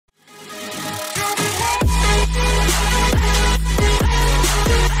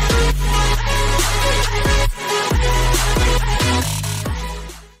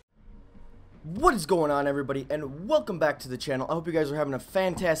What is going on, everybody, and welcome back to the channel. I hope you guys are having a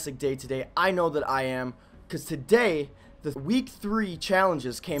fantastic day today. I know that I am, because today the week 3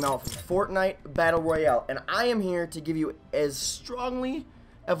 challenges came out for Fortnite Battle Royale, and I am here to give you as strongly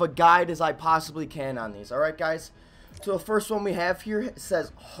of a guide as I possibly can on these. Alright, guys? So the first one we have here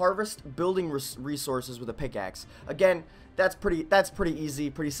says harvest building resources with a pickaxe. Again, that's pretty easy,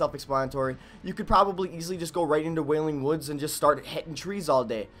 pretty self-explanatory. You could probably easily just go right into Wailing Woods and just start hitting trees all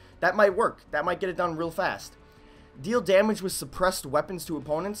day. That might work. That might get it done real fast. Deal damage with suppressed weapons to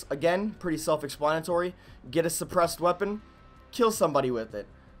opponents. Again, pretty self-explanatory. Get a suppressed weapon, kill somebody with it.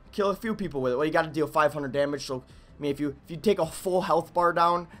 Kill a few people with it. Well, you got to deal 500 damage. So, I mean, if you take a full health bar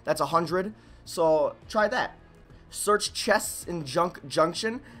down, that's 100. So, try that. Search chests in Junk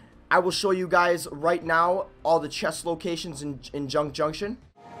Junction. I will show you guys right now all the chest locations in Junk Junction.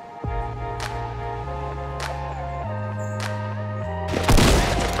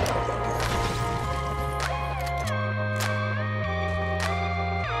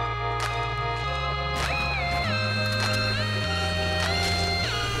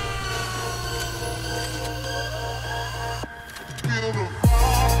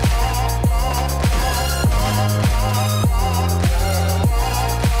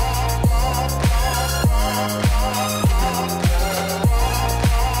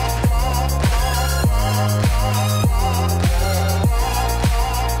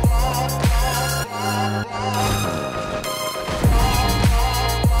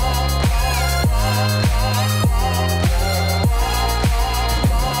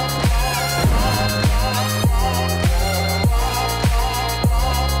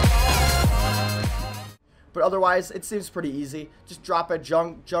 But otherwise, it seems pretty easy. Just drop at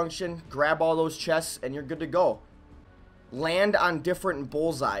Junk Junction, grab all those chests, and you're good to go. Land on different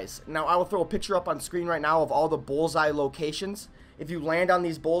bullseyes. Now, I will throw a picture up on screen right now of all the bullseye locations. If you land on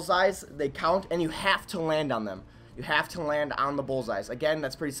these bullseyes, they count, and you have to land on them. You have to land on the bullseyes. Again,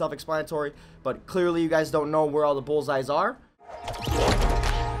 that's pretty self-explanatory, but clearly you guys don't know where all the bullseyes are.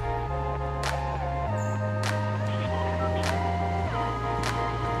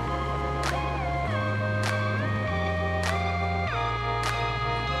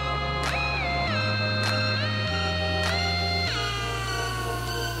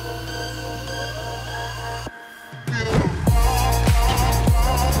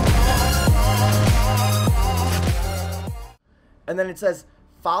 And then it says,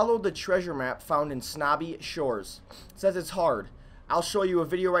 follow the treasure map found in Snobby Shores. It says it's hard. I'll show you a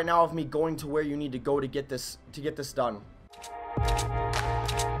video right now of me going to where you need to go to get this done.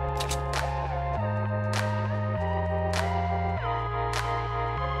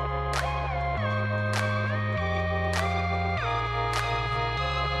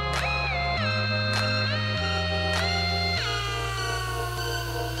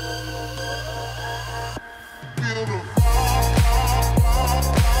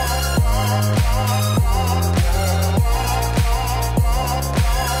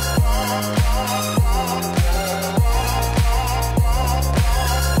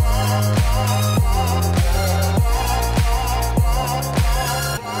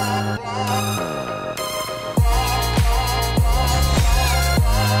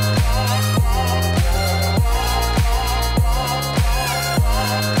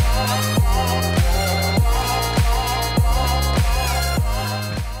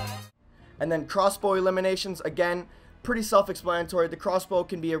 And then crossbow eliminations, again, pretty self-explanatory. The crossbow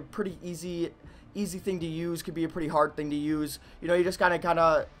can be a pretty easy thing to use, could be a pretty hard thing to use. You know, you just gotta kind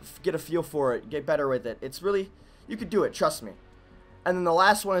of get a feel for it, get better with it. It's really, you could do it, trust me. And then the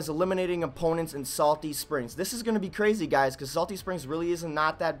last one is eliminating opponents in Salty Springs. This is gonna be crazy, guys, because Salty Springs really isn't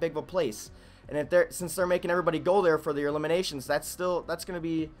not that big of a place. And if since they're making everybody go there for their eliminations, that's gonna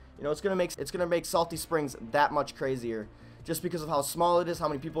be, you know, it's gonna make Salty Springs that much crazier. Just because of how small it is, how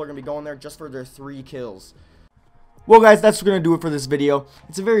many people are going to be going there just for their 3 kills. Well, guys, that's going to do it for this video.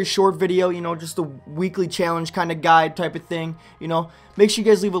 It's a very short video, you know, just a weekly challenge kind of guide type of thing, you know. Make sure you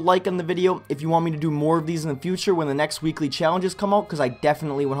guys leave a like on the video if you want me to do more of these in the future when the next weekly challenges come out, because I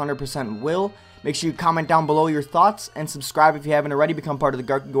definitely 100% will. Make sure you comment down below your thoughts and subscribe if you haven't already. Become part of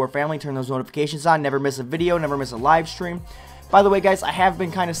the Garke Games family. Turn those notifications on. Never miss a video. Never miss a live stream. By the way, guys, I have been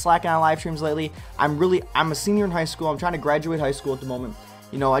kind of slacking on live streams lately. I'm a senior in high school. I'm trying to graduate high school at the moment.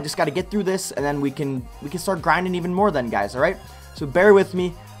 You know, I just got to get through this, and then we can start grinding even more then, guys, all right? So bear with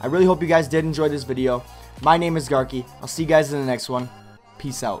me. I really hope you guys did enjoy this video. My name is Garke. I'll see you guys in the next one.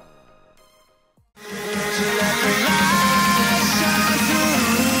 Peace out.